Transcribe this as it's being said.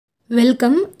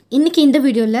Welcome. இன்னைக்கு இந்த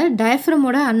வீடியோவில்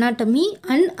டயஃப்ரமோட அனாட்டமி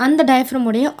அண்ட் அந்த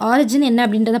டயஃப்ரமோடைய ஆரிஜின் என்ன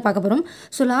அப்படின்றத பார்க்க போகிறோம்.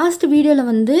 ஸோ லாஸ்ட் வீடியோவில்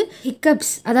வந்து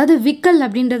ஹிக்கப்ஸ், அதாவது விக்கல்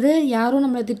அப்படின்றது யாரும்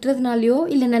நம்மளை திட்டுறதுனாலையோ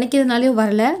இல்லை நினைக்கிறதுனாலையோ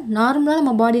வரல. நார்மலாக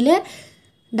நம்ம பாடியில்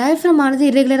டயஃப்ரம் ஆனது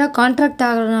இரெகுலராக கான்ட்ராக்ட்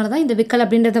ஆகிறதுனால தான் இந்த விக்கல்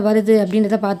அப்படின்றத வருது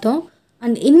அப்படின்றத பார்த்தோம்.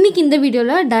 அண்ட் இன்றைக்கி இந்த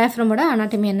வீடியோவில் டயஃப்ரமோட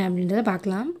அனாட்டமி என்ன அப்படின்றத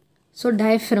பார்க்கலாம்.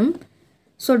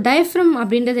 ஸோ டயஃப்ரம்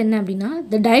அப்படின்றது என்ன அப்படின்னா,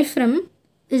 த diaphragm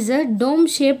is a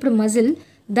dome-shaped muscle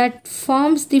that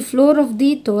forms the floor of the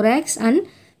thorax and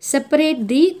separate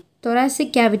the thoracic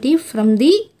cavity from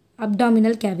the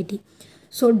abdominal cavity.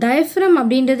 So diaphragm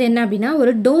அப்படின்றது என்ன அப்படின்னா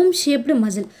ஒரு டோம் ஷேப்டு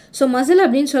மசில். ஸோ மசில்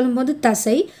அப்படின்னு சொல்லும்போது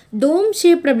தசை, டோம்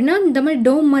ஷேப்டு அப்படின்னா இந்த மாதிரி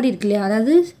டோம் மாதிரி இருக்கு இல்லையா,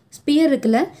 அதாவது ஸ்பியர்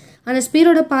இருக்குல்ல, அந்த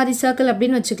ஸ்பியரோட பாதி சர்க்கிள்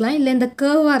அப்படின்னு வச்சுக்கலாம். இல்லை இந்த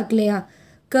கர்வாக இருக்கு இல்லையா,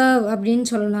 கர்வ் அப்படின்னு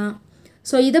சொல்லலாம்.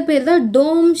 ஸோ இதை பேர் தான்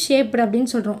டோம் ஷேப்டு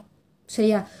அப்படின்னு சொல்கிறோம்,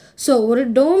 சரியா? ஸோ ஒரு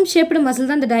டோம் ஷேப்டு மசில்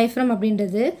தான் இந்த டயஃப்ரம்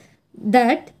அப்படின்றது.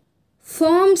 That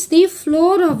forms the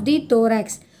floor of the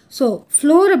thorax. So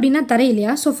floor அப்படின்னா தரை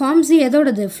இல்லையா, so forms the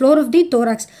எதோடது, floor of the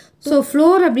thorax. So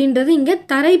floor அப்படின்றது இங்கே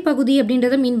தரைப்பகுதி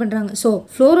அப்படின்றத மீன் பண்ணுறாங்க. ஸோ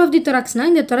ஃப்ளோர் ஆஃப் தி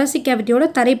தொராக்ஸ்னால் இந்த தொராசிக் கேவிட்டியோட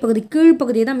தரைப்பகுதி,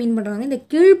 கீழ்ப்பகுதியை தான் மீன் பண்ணுறாங்க. இந்த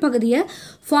கீழ்ப்பகுதியை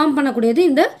ஃபார்ம் பண்ணக்கூடியது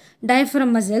இந்த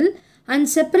diaphragm muscle. And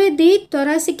separate the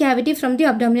thoracic cavity from the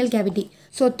abdominal cavity.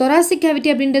 So thoracic cavity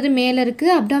அப்படின்றது மேலே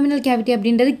இருக்குது, abdominal cavity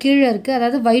அப்படின்றது கீழே இருக்குது,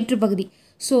 அதாவது வயிற்று பகுதி.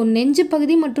 ஸோ நெஞ்சு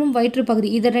பகுதி மற்றும் வயிற்று பகுதி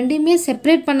இதை ரெண்டையுமே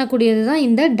செப்பரேட் பண்ணக்கூடியது தான்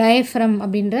இந்த டயஃப்ரம்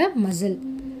அப்படின்ற மசில்.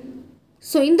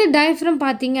 ஸோ இந்த டயஃப்ரம்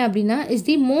பார்த்தீங்க அப்படின்னா is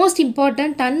the most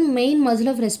important and main muscle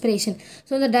of respiration.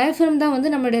 So இந்த டயஃப்ரம் தான்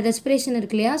வந்து நம்மளுடைய ரெஸ்பிரேஷன்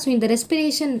இருக்கு இல்லையா, ஸோ இந்த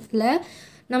ரெஸ்பிரேஷனில்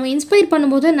நம்ம இன்ஸ்பயர்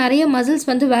பண்ணும்போது நிறைய மசில்ஸ்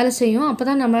வந்து வேலை செய்யும், அப்போ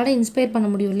தான் நம்மளால் இன்ஸ்பயர் பண்ண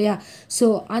முடியும் இல்லையா. ஸோ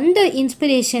அந்த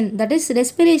இன்ஸ்பிரேஷன், தட் இஸ்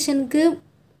ரெஸ்பிரேஷனுக்கு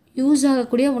யூஸ்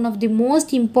ஆகக்கூடிய one of the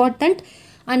most important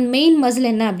and main muscle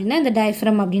என்ன அப்படின்னா இந்த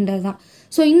டயஃப்ரம் அப்படின்றது தான்.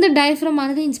 ஸோ இந்த டயஃப்ரம்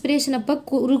ஆனது இன்ஸ்பிரேஷன் அப்போ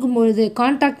குறுகும்பொழுது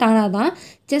கான்ட்ராக்ட் ஆனால் தான்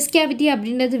செஸ்ட் கேவிட்டி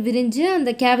அப்படின்றது விரிஞ்சு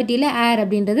அந்த கேவிட்டியில் ஏர்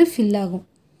அப்படின்றது ஃபில் ஆகும்.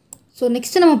 ஸோ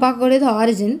நெக்ஸ்ட்டு நம்ம பார்க்கக்கூடியது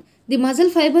origin. The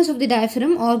muscle fibres of the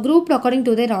diaphragm R grouped according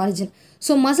to their origin.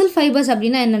 So muscle fibres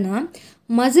அப்படின்னா என்னென்னா,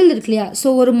 மசில் இருக்கு இல்லையா, ஸோ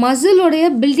ஒரு மசிலோடைய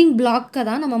பில்டிங் பிளாக்கை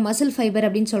தான் நம்ம மசில் ஃபைபர்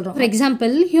அப்படின்னு சொல்கிறோம். ஃபார்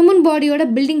எக்ஸாம்பிள் ஹியூமன் பாடியோட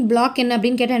பில்டிங் பிளாக் என்ன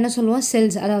அப்படின்னு கேட்டால் என்ன சொல்லுவோம்,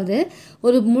 செல்ஸ். அதாவது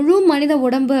ஒரு முழு மனித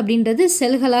உடம்பு அப்படின்றது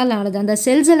செல்களால் ஆனது, அந்த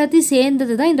செல்ஸ் எல்லாத்தையும்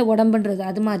சேர்ந்தது தான் இந்த உடம்புன்றது.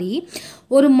 அது மாதிரி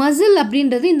ஒரு மசில்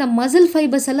அப்படின்றது இந்த மசில்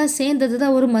ஃபைபர்ஸ் எல்லாம் சேர்ந்தது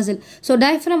தான் ஒரு மசில். ஸோ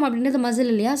டயஃப்ரம் அப்படின்றது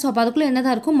மசில் இல்லையா, ஸோ அப்போ அதுக்குள்ளே என்ன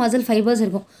தான் இருக்கும், மசில் ஃபைபர்ஸ்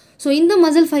இருக்கும். ஸோ இந்த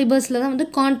மசில் ஃபைபர்ஸில் தான் வந்து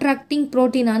கான்ட்ராக்டிங்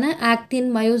ப்ரோட்டீனான ஆக்டின்,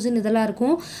 மயோசின் இதெல்லாம்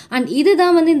இருக்கும். அண்ட் இது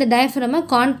தான் வந்து இந்த டயஃப்ரமை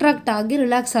கான்ட்ராக்ட் ஆகி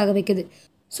ரிலாக்ஸ் ஆக வைக்குது.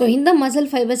 ஸோ இந்த மசில்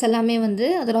ஃபைபர்ஸ் எல்லாமே வந்து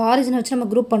அதோட ஆரிஜினை வச்சு நம்ம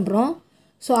குரூப் பண்ணுறோம்.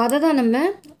 ஸோ அதை தான் நம்ம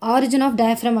ஆரிஜின் ஆஃப்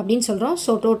டயஃப்ரம் அப்படின்னு சொல்கிறோம்.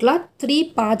 ஸோ டோட்டலாக 3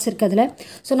 பார்ட்ஸ் இருக்குது அதில்.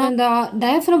 ஸோ நான் இந்த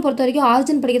டயஃப்ரம் பொறுத்த வரைக்கும்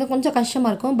ஆரிஜின் படிக்கிறது கொஞ்சம்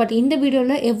கஷ்டமாக இருக்கும், பட் இந்த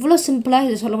வீடியோவில் எவ்வளோ சிம்பிளாக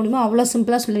இது சொல்ல முடியுமோ அவ்வளோ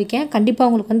சிம்பிளாக சொல்லியிருக்கேன். கண்டிப்பாக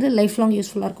உங்களுக்கு வந்து லைஃப் லாங்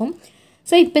யூஸ்ஃபுல்லாக இருக்கும்.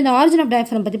 ஸோ இப்போ இந்த ஆரிஜின் ஆஃப்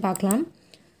டயஃப்ரம் பற்றி பார்க்கலாம்.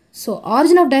 ஸோ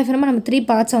ஆரிஜின் ஆஃப் டயஃப்ரமை நம்ம 3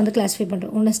 பார்ட்ஸை வந்து கிளாஸிஃபை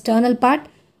பண்ணுறோம். ஒன்று ஸ்டர்னல் பார்ட்,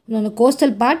 இன்னொன்று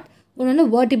கோஸ்டல் பார்ட், இன்னொன்று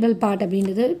வெர்டிபிரல் பார்ட்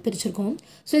அப்படின்றது பிரிச்சிருக்கோம்.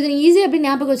 ஸோ இதை ஈஸியாக எப்படி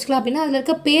ஞாபகம் வச்சுக்கலாம் அப்படின்னா, அதில்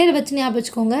இருக்க பேர் வச்சு ஞாபகம்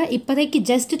வச்சுக்கோங்க. இப்போதைக்கு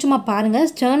ஜஸ்ட் சும்மா பாருங்கள்,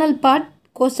 sternal part,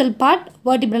 coastal part,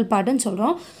 vertebral பார்ட்டுன்னு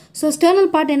சொல்கிறோம். ஸோ ஸ்டர்னல்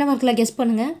பார்ட் என்னவா இருக்கலாம் கெஸ்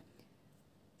பண்ணுங்கள்.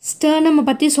 ஸ்டர்னம்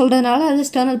பற்றி சொல்கிறதுனால அது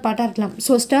ஸ்டர்னல் பார்ட்டாக இருக்கலாம்.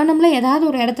 ஸோ ஸ்டர்னமில் ஏதாவது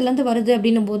ஒரு இடத்துலேருந்து வருது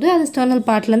அப்படின்னும் போது அது ஸ்டர்னல்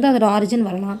பார்ட்லேருந்து அதோட ஆரிஜின்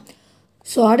வரலாம்.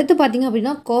 ஸோ அடுத்து பார்த்திங்க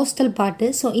அப்படின்னா கோஸ்டல் பார்ட்டு.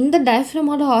 ஸோ இந்த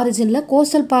டயஃப்ரமோட ஆரிஜினில்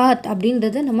கோஸ்டல் பார்ட்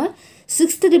அப்படின்றது நம்ம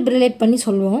 6th rib ரிலேட் பண்ணி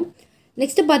சொல்லுவோம்.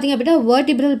 நெக்ஸ்ட்டு பார்த்திங்க அப்படின்னா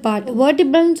வெர்டிபிரல் பார்ட்.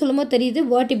 வெர்டிபிரல்னு சொல்லும்போது தெரியுது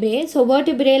வெர்டிபிரே. ஸோ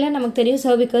வெர்டிபிரேல நமக்கு தெரியும்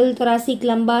cervical, thoracic,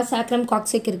 lumbar, sacrum,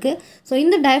 coccyx இருக்குது. ஸோ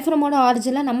இந்த டயஃப்ரமோட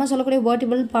ஆரிஜினில் நம்ம சொல்லக்கூடிய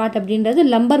வெர்டிபிரல் பார்ட் அப்படின்றது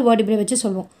லம்பர் வெர்டிபிரே வச்சு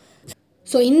சொல்லுவோம்.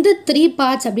 ஸோ இந்த 3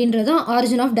 பார்ட்ஸ் அப்படின்றது தான்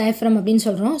ஆரிஜின் ஆஃப் டயஃப்ரம் அப்படின்னு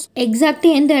சொல்கிறோம்.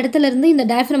 எக்ஸாக்டாக எந்த இடத்துல இருந்து இந்த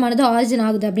டயஃப்ரம் ஆனது ஆரிஜின்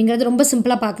ஆகுது அப்படிங்கிறது ரொம்ப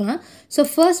சிம்பிளாக பார்க்கலாம். ஸோ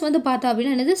ஃபர்ஸ்ட் வந்து பார்த்தா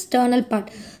அப்படின்னா என்னது, sternal part.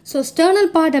 So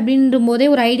sternal part அப்படின்ற போதே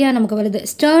ஒரு ஐடியா நமக்கு வருது.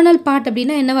 ஸ்டர்னல் பார்ட்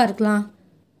அப்படின்னா என்னவா இருக்கலாம்,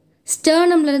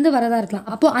 ஸ்டர்னம்லேருந்து வரதா இருக்கலாம்.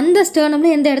 அப்போது அந்த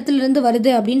ஸ்டர்னமில் எந்த இடத்துலேருந்து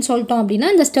வருது அப்படின்னு சொல்லிட்டோம் அப்படின்னா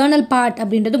இந்த ஸ்டர்னல் பார்ட்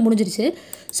அப்படின்றது முடிஞ்சிருச்சு.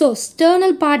 ஸோ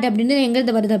ஸ்டர்னல் பார்ட் அப்படின்றது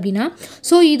எங்கேருந்து வருது அப்படின்னா,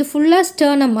 ஸோ இது ஃபுல்லாக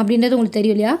ஸ்டர்னம் அப்படின்றது உங்களுக்கு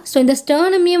தெரியும் இல்லையா. ஸோ இந்த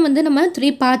ஸ்டர்னமே வந்து நம்ம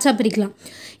 3 பார்ட்ஸாக பிரிக்கலாம்.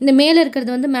 இந்த மேலே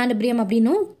இருக்கிறது வந்து மேண்டபிரியம்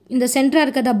அப்படின்னும், இந்த சென்டராக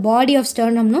இருக்கிறத பாடி ஆஃப்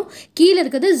ஸ்டர்னம்னும், கீழே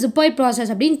இருக்கிறது ஜிப்பாய்ட்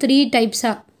ப்ராசஸ் அப்படின்னு 3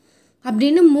 டைப்ஸாக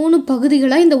அப்படின்னு 3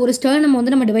 பகுதிகளாக இந்த ஒரு ஸ்டர்னம்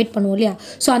வந்து நம்ம டிவைட் பண்ணுவோம் இல்லையா.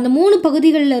 ஸோ அந்த 3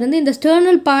 பகுதிகளில் இருந்து இந்த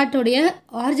ஸ்டர்னல் பார்ட்டோடைய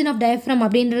ஆரிஜின் ஆஃப் டயஃப்ரம்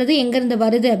அப்படின்றது எங்கேருந்து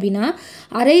வருது அப்படின்னா,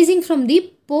 arising from the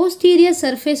posterior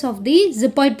surface of the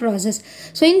ஜிப்பாய்ட் process.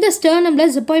 So இந்த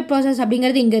ஸ்டர்னமில் ஜிப்பாய்ட் ப்ராசஸ்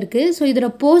அப்படிங்கிறது இங்கே இருக்குது. ஸோ இதோட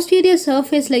போஸ்டீரியர்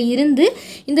சர்ஃபேஸில் இருந்து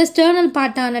இந்த ஸ்டர்னல்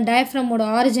பார்ட்டான டயஃப்ரமோட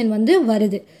ஆரிஜின் வந்து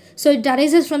வருது. So it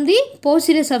arises from the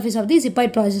posterior surface of the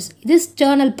ஜிப்பாய்ட் process. இது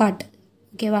ஸ்டர்னல் பார்ட்,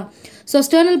 ஓகேவா. ஸோ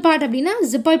ஸ்டர்னல் பார்ட் அப்படின்னா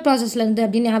ஜிப்பாய்ட் ப்ராசஸ்லேருந்து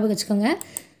அப்படின்னு ஞாபகம் வச்சுக்கோங்க.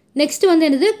 நெக்ஸ்ட் வந்து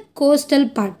என்னது கோஸ்டல்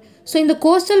பார்ட். ஸோ இந்த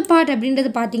கோஸ்டல் பார்ட் அப்படின்றது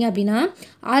பார்த்தீங்க அப்படின்னா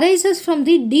arises from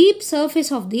the deep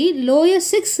surface of the lower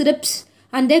 6 ribs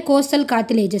and their coastal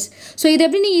cartilages. So இது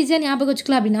எப்படி நீ ஈஸியாக ஞாபகம்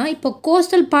வச்சுக்கலாம் அப்படின்னா, இப்போ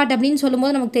கோஸ்டல் பார்ட் அப்படின்னு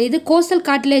சொல்லும்போது நமக்கு தெரியுது கோஸ்டல்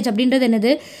கார்டிலேஜ் அப்படின்றது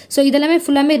என்னது. ஸோ இதெல்லாமே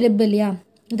ஃபுல்லாமே ரிப் இல்லையா,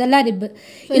 இதெல்லாம் ரிப்பு.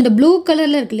 இந்த ப்ளூ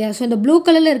கலரில் இருக்கு இல்லையா, ஸோ இந்த ப்ளூ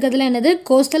கலரில் இருக்கிறதுல என்னது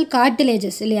கோஸ்டல்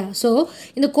கார்டிலேஜஸ் இல்லையா. ஸோ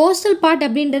இந்த கோஸ்டல் பார்ட்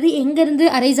அப்படின்றது எங்கேருந்து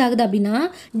அரைஸ் ஆகுது அப்படின்னா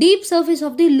deep surface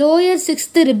of the lower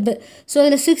 6th rib. So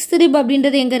இதில் 6th ரிப்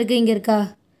அப்படின்றது எங்கே இருக்குது, இங்கே இருக்கா,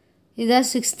 இதுதான்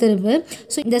 6th ரிப்பு.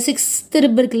 ஸோ இந்த 6th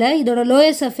ரிப் இருக்குல்ல, இதோட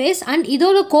லோயர் சர்ஃபேஸ் அண்ட்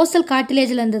இதோட கோஸ்டல்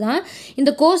கார்டிலேஜ்லேருந்து தான்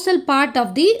இந்த coastal part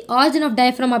of the origin of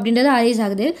diaphragm அப்படின்றது அரைஸ்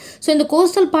ஆகுது. ஸோ இந்த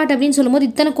கோஸ்டல் பார்ட் அப்படின்னு சொல்லும்போது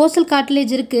இத்தனை கோஸ்டல்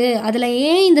கார்டிலேஜ் இருக்குது, அதில்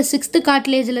ஏன் இந்த 6th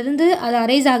கார்டிலேஜ்லேருந்து அது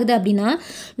அரைஸ் ஆகுது அப்படின்னா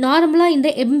நார்மலாக இந்த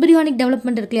எம்பிரியானிக்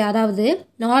டெவலப்மெண்ட் இருக்கு இல்லையா, அதாவது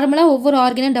நார்மலாக ஒவ்வொரு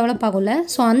ஆர்கனும் டெவலப் ஆகும்ல,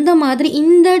 ஸோ அந்த மாதிரி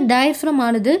இந்த டயஃப்ரம்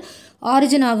ஆனது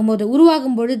ஆரிஜின் ஆகும்போது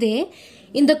உருவாகும் பொழுதே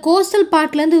இந்த கோஸ்டல்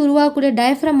பார்ட்லேருந்து உருவாகக்கூடிய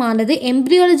டயஃப்ரம் ஆனது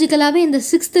எம்ப்ரியாலஜிக்கலாகவே இந்த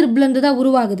 6th ரிப்லேருந்து தான்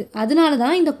உருவாகுது. அதனால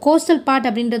தான் இந்த கோஸ்டல் பார்ட்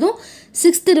அப்படின்றதும்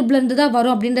 6th ரிப்லேருந்து தான்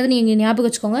வரும் அப்படின்றத நீங்கள் ஞாபகம்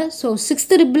வச்சுக்கோங்க. ஸோ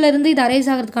 6th ரிப்லேருந்து இது அரைஸ்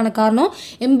ஆகிறதுக்கான காரணம்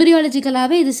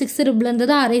எம்ப்ரியாலஜிக்கலாகவே இது 6th ரிப்லேருந்து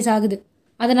தான் அரைஸ் ஆகுது,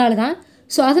 அதனால தான்.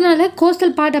 ஸோ அதனால்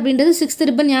கோஸ்டல் பார்ட் அப்படின்றது 6th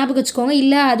ரிப்பன் ஞாபகம் வச்சுக்கோங்க.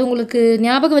 இல்லை அது உங்களுக்கு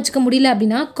ஞாபகம் வச்சுக்க முடியல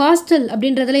அப்படின்னா காஸ்டல்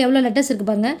அப்படின்றதுல எவ்வளோ லெட்டர்ஸ்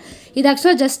இருக்குது பாருங்கள். இது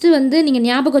ஆக்சுவலாக ஜஸ்ட்டு வந்து நீங்கள்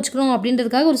ஞாபகம் வச்சுக்கணும்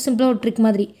அப்படின்றதுக்காக ஒரு சிம்பிளாக ஒரு ட்ரிக்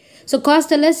மாதிரி. ஸோ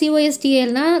காஸ்டலில்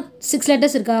COSTALனா 6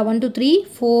 லெட்டர்ஸ் இருக்கா, 1 2 3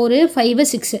 4 5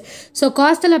 6. ஸோ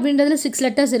காஸ்டல் அப்படின்றதுல 6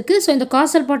 லெட்டர்ஸ் இருக்குது. ஸோ இந்த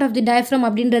castle part of the diaphragm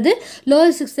அப்படின்றது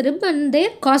lower 6th rib and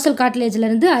castle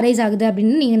கார்டிலேஜ்லேருந்து arise ஆகுது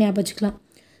அப்படின்னு நீங்கள் ஞாபகம் வச்சுக்கலாம்.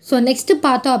 ஸோ நெக்ஸ்ட்டு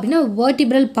பார்த்தோம் அப்படின்னா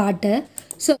வெர்டிப்ரல் பார்ட்டு.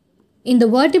 ஸோ இந்த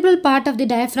vertebral part of the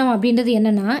diaphragm அப்படின்றது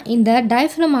என்னென்னா, இந்த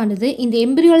டயஃப்ரம் ஆனது இந்த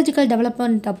எம்பிரியாலஜிக்கல்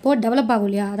டெவலப்மெண்ட் அப்போ டெவலப் ஆகும்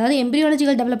இல்லையா, அதாவது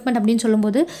எம்பிரியாலஜிக்கல் டெவலப்மெண்ட் அப்படின்னு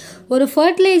சொல்லும்போது ஒரு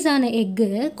ஃபர்டிலைஸ் ஆன எக்கு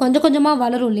கொஞ்சம் கொஞ்சமாக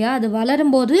வளரும் இல்லையா, அது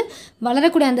வளரும்போது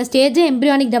வளரக்கூடிய அந்த ஸ்டேஜை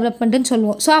எம்பிரியானிக் டெவலப்மெண்ட்டுன்னு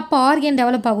சொல்லுவோம். ஸோ அப்போ ஆர்கன்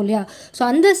டெவலப் ஆகும் இல்லையா, ஸோ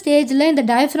அந்த ஸ்டேஜில் இந்த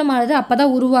டயஃப்ரம் ஆனது அப்போ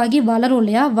தான் உருவாகி வளரும்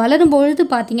இல்லையா. வளரும்பொழுது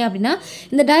பார்த்தீங்க அப்படின்னா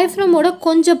இந்த டயஃப்ரமோட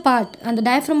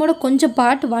கொஞ்சம்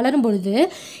பார்ட் வளரும் பொழுது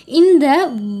இந்த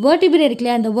வெர்டிபிரே இருக்கு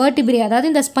இல்லையா, இந்த வெர்டிபிரே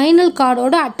அதாவது இந்த ஸ்பைனல்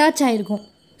கார்டோட அட்டாச் ஆகிருக்கும்.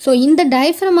 ஸோ இந்த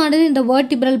டயஃப்ரம் ஆனது இந்த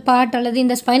வெர்டிபிரல் பார்ட் அல்லது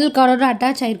இந்த ஸ்பைனல் கார்டோட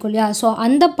அட்டாச் ஆகிருக்கும் இல்லையா, ஸோ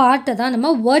அந்த பார்ட்டை தான்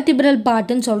நம்ம வெர்டிபிரல்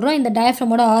பார்ட்டுன்னு சொல்கிறோம் இந்த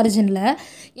டயஃப்ரமோட ஆரிஜினில்.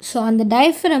 ஸோ அந்த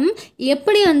டயஃப்ரம்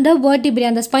எப்படி அந்த வெர்டிபிரே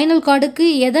அந்த ஸ்பைனல் கார்டுக்கு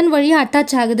எதன் வழியாக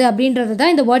அட்டாச் ஆகுது அப்படின்றது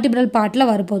தான் இந்த வெர்டிபிரல் பார்ட்டில்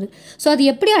வரப்போகுது. ஸோ அது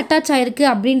எப்படி அட்டாச் ஆகிருக்கு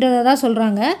அப்படின்றத தான்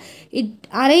சொல்கிறாங்க. It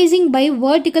arising by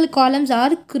vertical columns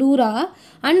R க்ரூரா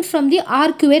and from the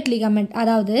arcuate ligament.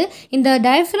 அதாவது இந்த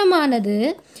டயஃப்ரம் ஆனது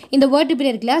இந்த வெர்டிபிரே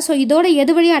இருக்குல்ல, ஸோ இதோட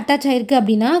எது வழியாக அட்டாச் ஆகிருக்கு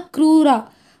அப்படின்னா க்ரூரா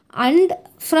and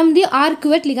from the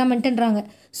arcuate லிகமெண்ட்டுன்றாங்க.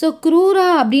 So க்ரூரா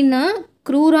அப்படின்னா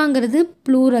க்ரூராங்கிறது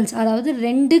ப்ளூரல்ஸ், அதாவது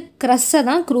 2 க்ரஸ்ஸை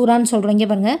தான் க்ரூரான்னு சொல்கிறோம். இங்கே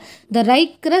பாருங்கள், இந்த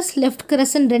ரைட் க்ரஸ் லெஃப்ட்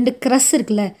க்ரஸ்ன்னு 2 க்ரஸ்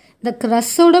இருக்குல்ல, இந்த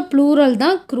க்ரஸ்ஸோட ப்ளூரல்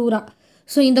தான் க்ரூரா.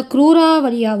 ஸோ இந்த க்ரூரா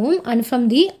வழியாகவும் and from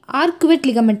the arcuate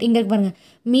ligament, இங்கே பாருங்கள்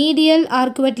மீடியல்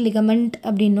ஆர்குவேட் லிகமெண்ட்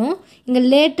அப்படின்னும் இங்கே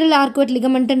லேட்ரல் ஆர்குவேட்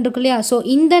லிகமெண்ட்டுன்னு இருக்கு இல்லையா. ஸோ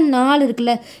இந்த 4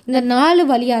 இருக்குல்ல, இந்த 4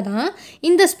 வழியாக தான்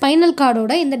இந்த ஸ்பைனல்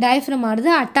கார்டோட இந்த டயஃப்ரம்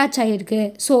ஆனது அட்டாச் ஆகிருக்கு.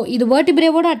 ஸோ இது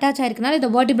வெர்டிபிரேவோட அட்டாச் ஆகிருக்குனால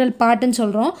இதை வெர்டிபிரல் பார்ட்டுன்னு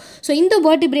சொல்கிறோம். ஸோ இந்த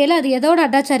வெர்டிபிரேல அது எதோட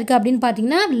அட்டாச் ஆகிருக்கு அப்படின்னு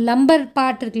பார்த்தீங்கன்னா லம்பர்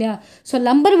பார்ட் இருக்கு இல்லையா, ஸோ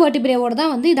லம்பர் வெர்டிபிரேவோட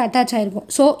தான் வந்து இது அட்டாச் ஆகிருக்கும்.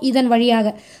 ஸோ இதன்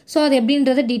வழியாக ஸோ அது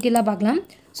எப்படின்றத டீட்டெயிலாக பார்க்கலாம்.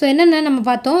 ஸோ என்னென்ன நம்ம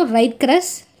பார்த்தோம், ரைட்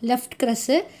க்ரஸ் லெஃப்ட்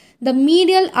க்ரஸ்ஸு, இந்த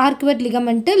medial arcuate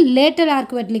ligament lateral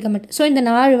arcuate ligament. So இந்த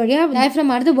 4 வழியாக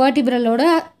டயஃப்ரம் ஆனது வெர்டிபிரலோட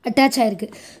அட்டாச் ஆகிருக்கு.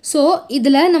 ஸோ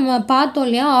இதில் நம்ம பார்த்தோம்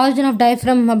இல்லையா ஆரிஜின் ஆஃப்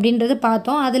டயஃப்ரம் அப்படின்றது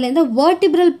பார்த்தோம். அதில் இந்த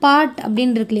வெர்டிபிரல் பார்ட்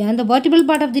அப்படின்னு இருக்கு இல்லையா, அந்த vertebral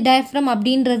part of the diaphragm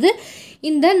அப்படின்றது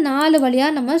இந்த 4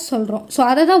 வழியாக நம்ம சொல்கிறோம். ஸோ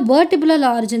அதை தான் வெர்டிபிரல்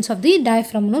ஆரிஜின்ஸ் ஆஃப் தி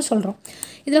டயஃப்ரம்னு சொல்கிறோம்.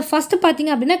 இதில் ஃபஸ்ட்டு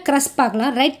பார்த்தீங்க அப்படின்னா க்ரஸ்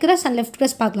பார்க்கலாம், right crush and left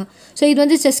crush பார்க்கலாம். ஸோ இது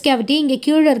வந்து செஸ்ட் கேவிட்டி, இங்கே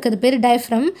கீழே இருக்கிறது பேர்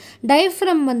டயஃப்ரம்.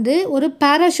 டயஃப்ரம் வந்து ஒரு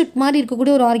பேராஷூட் மாதிரி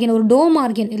இருக்கக்கூடிய ஒரு ஆர்கன், ஒரு டோம்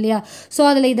ஆர்கன் இல்லையா. ஸோ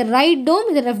அதில் இது ரைட் டோம்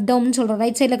இது லெஃப்ட் டோம்னு சொல்கிறோம்.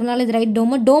 ரைட் சைடில் இருக்கிறனால இது ரைட்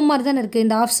டோம் மாதிரி தானே இருக்குது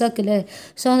இந்த ஆஃப் சர்க்கிள்.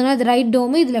 ஸோ அதனால் இது ரைட்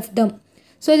டோமு இது லெஃப்ட் டோம்.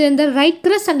 ஸோ இது இந்த right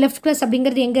crush and left crush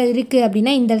அப்படிங்கிறது எங்கே இருக்குது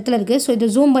அப்படின்னா இந்த இடத்துல இருக்குது. ஸோ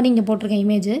இதை ஜூம் பண்ணி இங்கே போட்டிருக்கேன்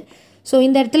இமேஜ். ஸோ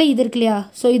இந்த இடத்துல இது இருக்கு இல்லையா,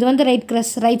 ஸோ இது வந்து ரைட்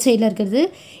க்ரஸ் ரைட் சைடில் இருக்கிறது.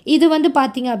 இது வந்து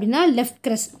பார்த்தீங்க அப்படின்னா லெஃப்ட்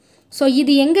க்ரஸ். ஸோ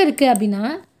இது எங்கே இருக்குது அப்படின்னா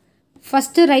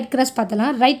ஃபஸ்ட்டு ரைட் க்ரஸ்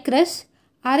பார்த்தலாம். Right crush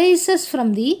arises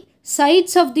from the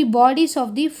sides of the bodies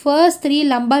of the first 3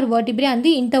 lumbar வெர்டிபிரே and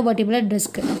the இன்டர்வெர்டிபுலர்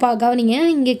disk. இப்போ கவனிங்க,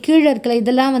 இங்கே கீழே இருக்கல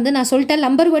இதெல்லாம் வந்து நான் சொல்லிட்டேன்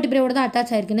லம்பர் வெர்டிபிரேவோட தான்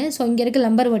அட்டாச் ஆயிருக்குன்னு. ஸோ இங்கே இருக்குது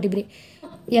lumbar வெர்டிபிரே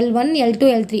L1 L2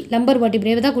 L3 lumbar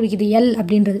வெர்டிபிரே தான் குறிக்குது L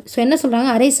அப்படின்றது. ஸோ என்ன சொல்கிறாங்க,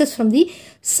 arises from the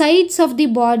sides of the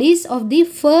bodies of the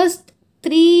first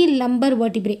 3 lumbar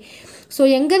வெர்டிபிரே. So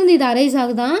எங்கேருந்து இது arise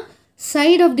ஆகுதான்,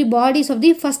 side of the bodies of the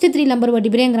first 3 lumbar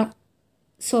வெர்டிபிரேங்கிறான்.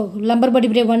 So lumbar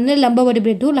vertebrae 1, lumbar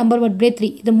vertebrae 2, lumbar vertebrae 3,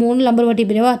 இது 3 lumbar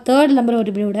vertebrae. Third lumbar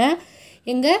vertebraeயோட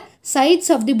எங்கள்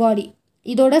sides of the பாடி,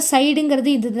 இதோட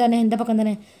சைடுங்கிறது இது தானே, இந்த பக்கம்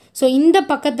தானே. ஸோ இந்த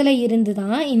பக்கத்தில் இருந்து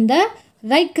தான் இந்த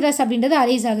ரைட் கிரஸ் அப்படின்றது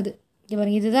அரைஸ் ஆகுது. இங்கே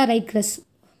பாருங்க, இதுதான் ரைட் கிரஸ்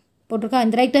போட்டிருக்கா.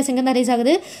 இந்த ரைட் கிரஸ் எங்கேருந்து அரைஸ்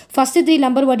ஆகுது? ஃபஸ்ட்டு 3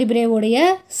 லம்பர் vertebraeயோடைய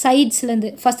சைட்ஸ்லேருந்து,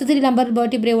 ஃபஸ்ட்டு 3 லம்பர்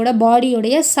vertebraeயோட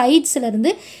பாடியோடைய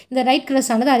சைட்ஸ்லேருந்து இந்த ரைட் கிரஸ்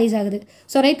ஆனது அரைஸ் ஆகுது.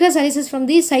 So right கிரஸ் arises from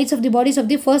the sides of the bodies of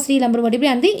the first 3 lumbar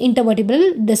vertebrae and the இன்டர்வர்டிபிரல்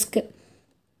disk.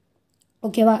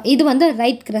 ஓகேவா? இது வந்து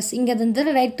ரைட் கிரஸ். இங்கே இருந்து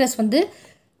ரைட் கிரஸ் வந்து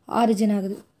ஆரிஜின்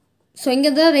ஆகுது. ஸோ இங்கே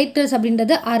தான் ரைட் கிரஸ்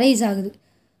அப்படின்றது அரைஸ் ஆகுது.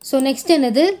 ஸோ நெக்ஸ்ட்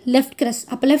என்னது? லெஃப்ட் கிரஸ்.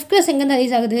 அப்போ லெஃப்ட் கிரஸ் எங்கேருந்து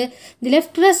அரைஸ் ஆகுது? The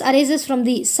left கிரஸ் arises from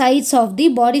the sides of the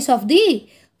bodies of the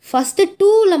first 2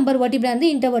 lumbar vertebrae and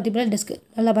இன்டர்வர்டிபிரல் disk.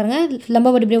 நல்லா பாருங்கள்,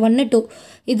 லம்பர் vertebrae 1, 2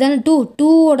 இதுதானே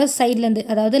 2ஓட சைட்லேருந்து,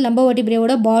 அதாவது லம்பர்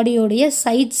vertebraeயோட பாடியோடைய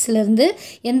சைட்ஸ்லேருந்து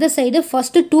எந்த சைடு?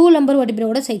 First 2 lumbar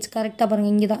vertebraeயோட sides. கரெக்டாக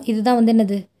பாருங்கள், இங்கே தான், இதுதான் வந்து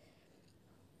என்னது?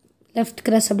 லெஃப்ட்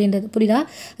கிரஸ் அப்படின்றது. புரியுதா?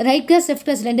 ரைட் கிரஸ் லெஃப்ட்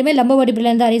கிரஸ் ரெண்டுமே லம்பர்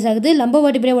vertebraeலேருந்து அரைஸ் ஆகுது. லம்பர்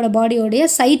vertebraeயோட பாடியோடைய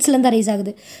சைட்ஸ்லேருந்து அரைஸ்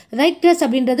ஆகுது. ரைட் கிரஸ்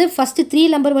அப்படின்றது ஃபஸ்ட்டு 3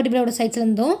 லம்பர் vertebraeயோட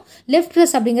சைட்ஸ்லேருந்தும், லெஃப்ட்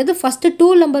கிரஸ் அப்படிங்கிறது ஃபஸ்ட்டு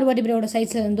 2 லம்பர் vertebraeயோட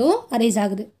சைட்ஸ்லேருந்தும் அரைஸ்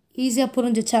ஆகுது. ஈஸியாக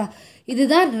புரிஞ்சிச்சா?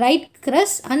 இதுதான் ரைட்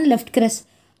கிரஸ் அண்ட் லெஃப்ட் கிரஸ்.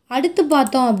 அடுத்து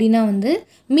பார்த்தோம் அப்படின்னா வந்து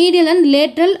மீடியல் அண்ட்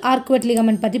லேட்ரல் ஆர்க்குவேட்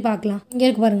லிகமெண்ட் பற்றி பார்க்கலாம். இங்கே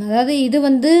இருக்கு பாருங்கள், அதாவது இது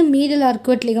வந்து மீடியல்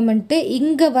ஆர்க்குவேட் லிகமெண்ட்டு,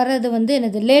 இங்கே வர்றது வந்து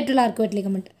என்னது? Lateral ஆர்க்குவேட்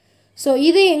ligament. ஸோ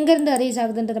இது எங்கேருந்து அரைஸ்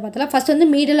ஆகுதுன்றதை பார்த்தலாம். ஃபஸ்ட் வந்து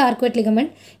மீடியல் ஆர்க்குவேட்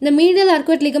லிகமெண்ட். இந்த மீடியல்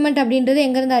ஆர்க்குவேட் லிகமெண்ட் அப்படின்றது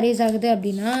எங்கேருந்து அரைஸ் ஆகுது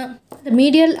அப்படின்னா, இந்த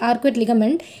medial ஆர்க்குவேட்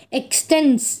ligament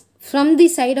extends from the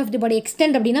side of the body.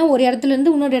 Extend அப்படின்னா ஒரு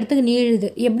இடத்துலேருந்து இன்னொரு இடத்துக்கு நீழுது.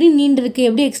 எப்படி நீண்டிருக்கு,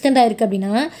 எப்படி எக்ஸ்டெண்ட் ஆகிருக்கு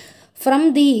அப்படின்னா, from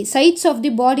the sides of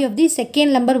the body of the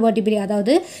second lumbar vertebrae,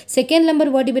 அதாவது செகண்ட்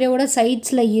லம்பர் vertebraeயோட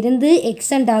சைட்ஸில் இருந்து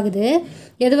எக்ஸ்டெண்ட் ஆகுது.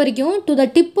 எது வரைக்கும்? To the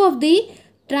tip of the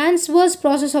transverse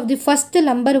process of the first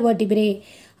lumbar vertebrae.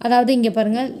 அதாவது இங்கே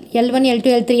பாருங்கள், L1,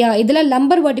 L2, L3 இதில்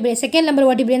லம்பர் vertebrae, செகண்ட் லம்பர்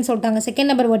vertebraeன்னு சொல்லிட்டாங்க, second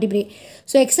lumbar vertebrae.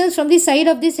 So extends from the side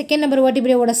of the second lumbar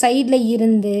vertebraeயோட சைடில்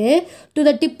இருந்து to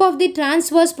the tip of the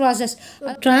transverse process.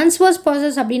 Transverse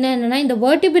process அப்படின்னா என்னென்னா, இந்த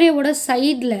vertebraeயோட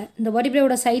சைடில், இந்த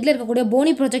vertebraeயோட சைடில் இருக்கக்கூடிய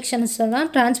போனி ப்ரொஜெக்ஷன்ஸ் தான்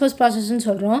டிரான்ஸ்வர்ஸ் ப்ராசஸ்ன்னு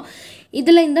சொல்கிறோம்.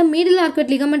 இதில் இந்த மீடியல்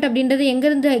ஆர்க்குவேட் லிகமெண்ட் அப்படின்றது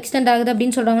எங்கேருந்து எக்ஸ்டெண்ட் ஆகுது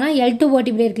அப்படின்னு சொல்கிறாங்கன்னா, L2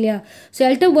 vertebrae இருக்கு இல்லையா? ஸோ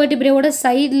L2 vertebraeயோட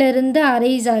சைடில் இருந்து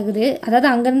அரைஸ் ஆகுது, அதாவது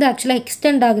அங்கேருந்து ஆக்சுவலாக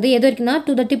எக்ஸ்டெண்ட் ஆகுது. எது வரைக்கும்னா,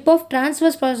 to the tip of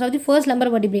transverse process of the first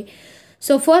lumbar vertebrae.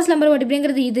 So first lumbar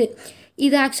vertebraeங்கிறது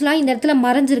இது ஆக்சுவலாக இந்த இடத்துல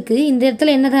மறைஞ்சிருக்கு. இந்த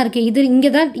இடத்துல என்ன தான் இருக்குது? இது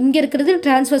இங்கே இருக்கிறது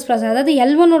டிரான்ஸ்வர்ஸ் ப்ராசஸ், அதாவது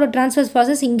L1ஓட டிரான்ஸ்வர்ஸ்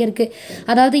ப்ராசஸ் இங்கே இருக்குது.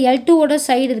 அதாவது L2ஓட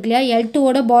சைடு இருக்கு இல்லையா?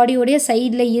 L2ஓட பாடியோடைய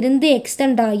சைடில் இருந்து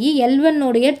எக்ஸ்டெண்ட் ஆகி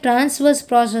L1ஓடைய டிரான்ஸ்வர்ஸ்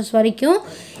ப்ராசஸ் வரைக்கும்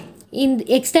இந்த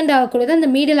எக்ஸ்டெண்ட் ஆகக்கூடியது அந்த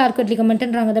medial ஆர்க்குவேட்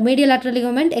லிகமெண்ட்ன்றாங்க. The medial arcuate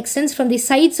ligament extends from the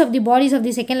sides of the bodies of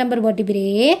the second lumbar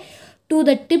vertebrae to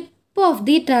the tip of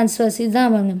the transverse.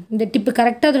 இதுதான் பாருங்க, இந்த டிப்பு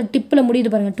கரெக்டாக அதோட டிப்பில் முடியுது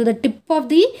பாருங்கள். To the tip of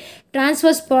the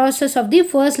transverse process of the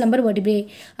first lumbar vertebrae.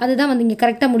 அதுதான் வந்து இங்கே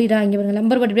கரெக்டாக முடியுதா? இங்கே பாருங்கள்,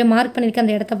 லம்பர் vertebrae மார்க் பண்ணியிருக்க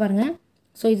அந்த இடத்த பாருங்கள்.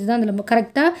 ஸோ இதுதான் அந்த லம்பர்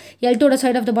கரெக்டாக L2ஓட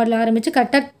சைட் ஆஃப் த பாடியில் ஆரம்பித்து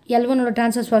கரெக்டாக L1ஓட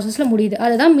டிரான்ஸ்வர்ஸ் ப்ராசஸில் முடியுது.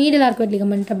 அதுதான் மீடியல் ஆர்க்குவேட்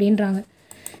லிகமெண்ட் அப்படின்றாங்க.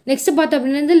 நெக்ஸ்ட் பார்த்தோம்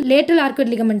அப்படின்னா lateral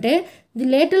ஆர்க்குவேட் ligament. The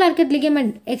lateral ஆர்க்குவேட்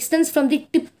ligament extends from the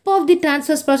tip of the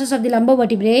transverse process of the lumbar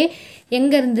vertebrae.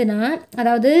 எங்கே இருந்துன்னா,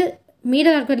 அதாவது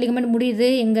மீடியல் ஆர்க்குவேட் லிகமெண்ட் முடியுது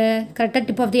எங்கே? கரெக்டாக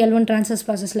tip of the L1 transverse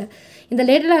ப்ராசஸில். இந்த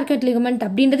லேட்ரல் ஆர்க்குவேட் லிகமெண்ட்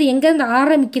அப்படின்றது எங்கேருந்து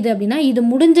ஆரம்பிக்குது அப்படின்னா, இது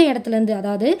முடிஞ்ச இடத்துலேருந்து,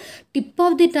 அதாவது tip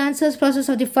of the transverse process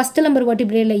of the first lumbar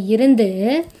vertebrae இருந்து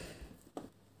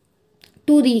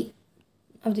to the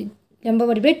of the lumbar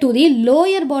vertebrae to the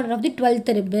lower border of the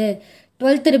 12th rib.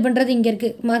 12th ribன்றது இங்கே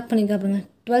இருக்குது, மார்க் பண்ணியிருக்கா பாருங்க.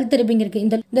 12th rib இங்கே இருக்குது.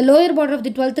 இந்த lower border of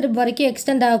the 12th rib வரைக்கும்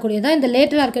extend ஆகக்கூடியதான் இந்த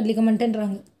லேட்ரல் ஆர்க்குவேட்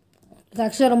லிகமெண்ட்ன்றாங்க. இது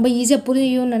ஆக்சுவலாக ரொம்ப ஈஸியாக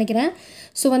புரியும்னு நினைக்கிறேன்.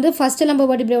 ஸோ வந்து ஃபஸ்ட்டு லம்பர்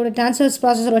vertebraeயோட டிரான்ஸ்வர்ஸ்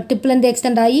ப்ராசஸோட டிப்லேருந்து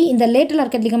எக்ஸ்டெண்ட் ஆகி இந்த லேட்ரல்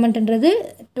ஆர்க்குவேட் லிகமெண்ட்ன்றது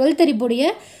 12th ribோடைய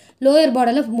லோயர்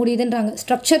பார்டரில் முடியுதுன்றாங்க.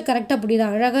 ஸ்ட்ரக்சர் கரெக்டாக புரியுது,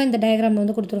 அழகாக இந்த டயக்ராமில்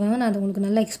வந்து கொடுத்துருக்காங்க. நான் அதை உங்களுக்கு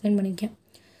நல்லா எக்ஸ்பிளைன் பண்ணியிருக்கேன்.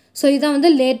 ஸோ இதான்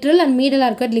வந்து லேட்ரல் அண்ட் மீடியல்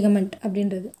ஆர்க்குவேட் லிகமெண்ட்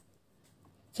அப்படின்றது.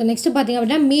 ஸோ நெக்ஸ்ட்டு பார்த்திங்க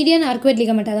அப்படின்னா மீடியன் ஆர்க்குவேட்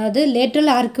லிகமெண்ட், அதாவது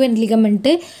lateral ஆர்க்குவேட்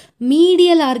ligament,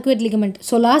 medial ஆர்க்குவேட் ligament.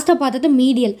 So லாஸ்ட்டாக பார்த்தது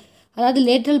மீடியல், அதாவது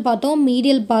லேட்ரல் பார்த்தோம்,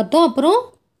 மீடியல் பார்த்தோம், அப்புறம்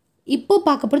இப்போ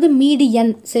பார்க்க போகிறது மீடியன்.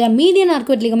 சரியா? மீடியன்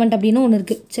ஆர்க்குவேட் லிகமெண்ட் அப்படின்னு ஒன்று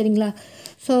இருக்குது. சரிங்களா?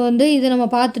 ஸோ வந்து இதை நம்ம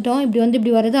பார்த்துட்டோம். இப்படி வந்து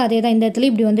இப்படி வருது, அதே தான் இந்த இடத்துல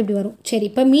இப்படி வந்து இப்படி வரும். சரி,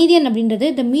 இப்போ மீடியன் அப்படின்றது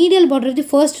த medial border the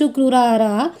first two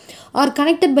க்ரூராரா R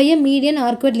connected by a median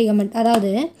ஆர்க்குவேட் ligament.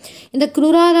 அதாவது இந்த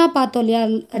க்ரூராரா பார்த்தோம் இல்லையா,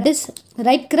 அட் இஸ்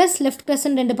ரைட் கிரஸ் லெஃப்ட்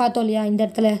கிரஸ்ன்னு ரெண்டு பார்த்தோம் இல்லையா. இந்த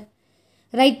இடத்துல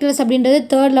ரைட் கிரஸ் அப்படின்றது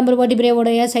தேர்ட் லம்பர்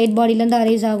vertebraeயோடைய சைட் பாடியிலேருந்து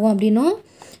அரைஸ் ஆகும் அப்படின்னும்,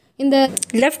 இந்த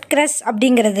லெஃப்ட் கிரஸ்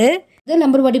அப்படிங்கிறது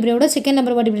லம்பர் vertebraeயோட செகண்ட்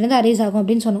லம்பர் vertebraeலேருந்து அரைஸ் ஆகும்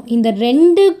அப்படின்னு சொன்னோம். இந்த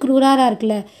ரெண்டு க்ரூராரா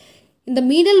இருக்குல்ல, இந்த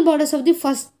medial borders of the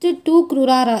first two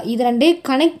க்ரூராரா, இது ரெண்டே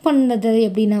கனெக்ட் பண்ணது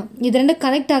எப்படின்னா, இது ரெண்டு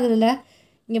கனெக்ட் ஆகுதுல்ல.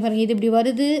 இங்கே பாருங்கள், இது இப்படி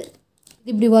வருது,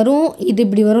 இப்படி வரும், இது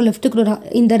இப்படி வரும் லெஃப்ட் க்ரூரா.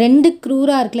 இந்த 2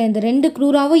 க்ரூரா இருக்குல்ல, இந்த 2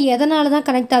 க்ரூராவும் எதனால தான்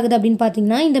கனெக்ட் ஆகுது அப்படின்னு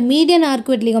பார்த்தீங்கன்னா, இந்த மீடியன்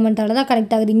ஆர்க்குவேட் லிகமெண்ட்டால தான்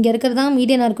கனெக்ட் ஆகுது. இங்கே இருக்கிறது தான்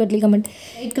மீடியன் ஆர்க்குவேட் லிகமெண்ட்.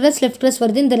 ரைட் கிரஸ் லெஃப்ட் கிரஸ்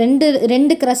வருது. இந்த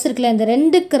ரெண்டு கிரஸ் இருக்குல்ல, இந்த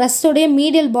 2 கிரஸ்ஸோடைய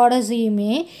மீடியல்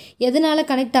பார்டர்ஸையுமே எதனால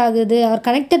கனெக்ட் ஆகுது ஆர்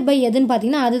கனெக்டட் பை எதுன்னு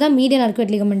பார்த்தீங்கன்னா அதுதான் மீடியன்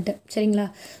ஆர்க்குவேட் லிகமெண்ட். சரிங்களா?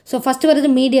 ஸோ ஃபஸ்ட்டு வருது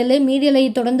மீடியலை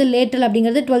தொடர்ந்து லேட்டரல்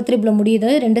அப்படிங்கிறது 12th ரிப்ல முடியுது.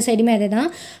 2 சைடுமே அதே தான்.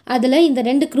 அதில் இந்த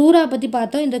 2 க்ரூரா பற்றி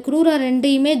பார்த்தோம். இந்த க்ரூரா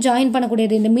 2யுமே ஜாயின்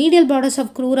பண்ணக்கூடியது, இந்த மீடியல் பார்டர்ஸ்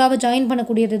ஆஃப் க்ரூராவை ஜாயின்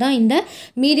பண்ணக்கூடியது தான் இந்த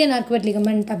மீடியன் ஆர்க்குவேட்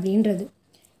லிகமெண்ட் அப்படின்றது.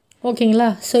 ஓகேங்களா?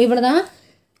 ஸோ இவ்வளோ தான்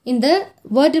இந்த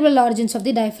vertebral origins of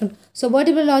the diaphragm. So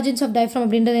vertebral origins of diaphragm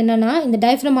அப்படின்றது என்னென்னா, இந்த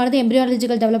diaphragm ஆனது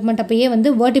எம்பிரியாலஜிக்கல் டெவலப்மெண்ட் அப்பயே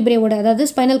வந்து vertebrae-ஓட, அதாவது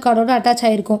ஸ்பைனல் கார்டோட அட்டாச்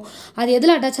ஆகிருக்கும். அது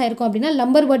எதில் அட்டாச் ஆகிருக்கும் அப்படின்னா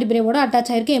லம்பர் vertebrae-ஓட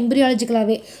அட்டாச் ஆகிருக்கு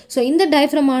எம்பிரியாலஜிக்கலாகவே. ஸோ இந்த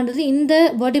diaphragm ஆனது இந்த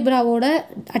vertebra-ஓட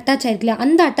அட்டாச் ஆகிருக்குல்ல,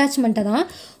 அந்த அட்டாச்மெண்ட்டை தான்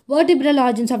vertebral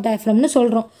origins of diaphragmனு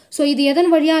சொல்கிறோம். ஸோ இது எதன்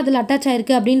வழியாக அதில் அட்டாச்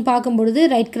ஆகிருக்கு அப்படின்னு பார்க்கும்பொழுது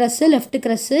right கிரஸ்ஸு, left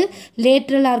கிரஸ்ஸு,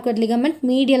 lateral ஆர்க்குவேட் ligament,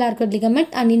 medial ஆர்க்குவேட்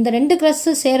ligament and இந்த 2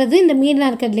 கிரஸ்ஸு சேருது இந்த மீடியல்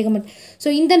ஆர்க்குவேட் லிகமெண்ட். ஸோ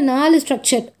இந்த 4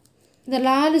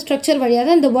 ஸ்ட்ரக்சர் வழியாக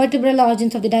தான் இந்த vertebral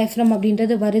origins of the diaphragm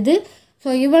அப்படின்றது வருது.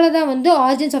 ஸோ இவ்வளோ தான் வந்து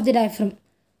origins of the diaphragm.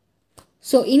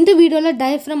 So இந்த வீடியோவில்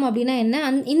டயஃப்ரம் அப்படின்னா என்ன,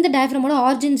 இந்த டயஃப்ரமோட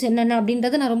ஆர்ஜின்ஸ் என்னென்ன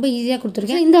அப்படின்றத நான் ரொம்ப ஈஸியாக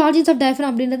கொடுத்துருக்கேன். இந்த ஆர்ஜின்ஸ் ஆஃப் டயஃப்ரம்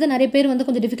அப்படின்றது நிறைய பேர் வந்து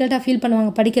கொஞ்சம் டிஃபிகல்ட்டாக ஃபீல்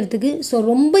பண்ணுவாங்க படிக்கிறதுக்கு. ஸோ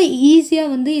ரொம்ப ஈஸியாக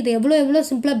வந்து இது எவ்வளோ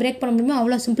சிம்பிளாக பிரேக் பண்ண முடியுமோ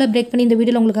அவ்வளோ சிம்பிளாக பிரேக் பண்ணி இந்த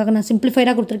வீடியோவில் உங்களுக்காக நான்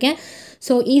சிம்பிளிஃபைடாக கொடுத்துருக்கேன்.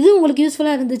 ஸோ இது உங்களுக்கு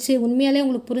யூஸ்ஃபுல்லாக இருந்துச்சு, உண்மையாலே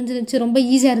உங்களுக்கு புரிஞ்சிருந்துச்சு, ரொம்ப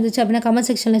ஈஸியாக இருந்துச்சு அப்படின்னா கமெண்ட்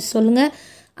செக்ஷனில் சொல்லுங்கள்.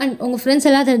 அண்ட் உங்கள் ஃப்ரெண்ட்ஸ்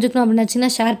எல்லாம் தெரிஞ்சுக்கணும் அப்படின்னு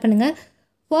நினச்சிங்கன்னா ஷேர் பண்ணுங்கள்.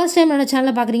 ஃபர்ஸ்ட் டைம் என்னோட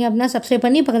சேனலை பார்க்குறீங்க அப்படின்னா சப்ஸ்கிரைப்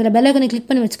பண்ணி பக்கத்தில் பெல் ஐகானை கிளிக்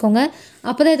பண்ணி வச்சுக்கோங்க.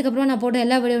 அப்போ தான் இதுக்கப்புறம் நான் போட்ட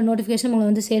எல்லா வீடியோ நோட்டிஃபிகேஷனும்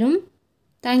உங்களுக்கு வந்து சேரும்.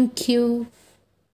 Thank you.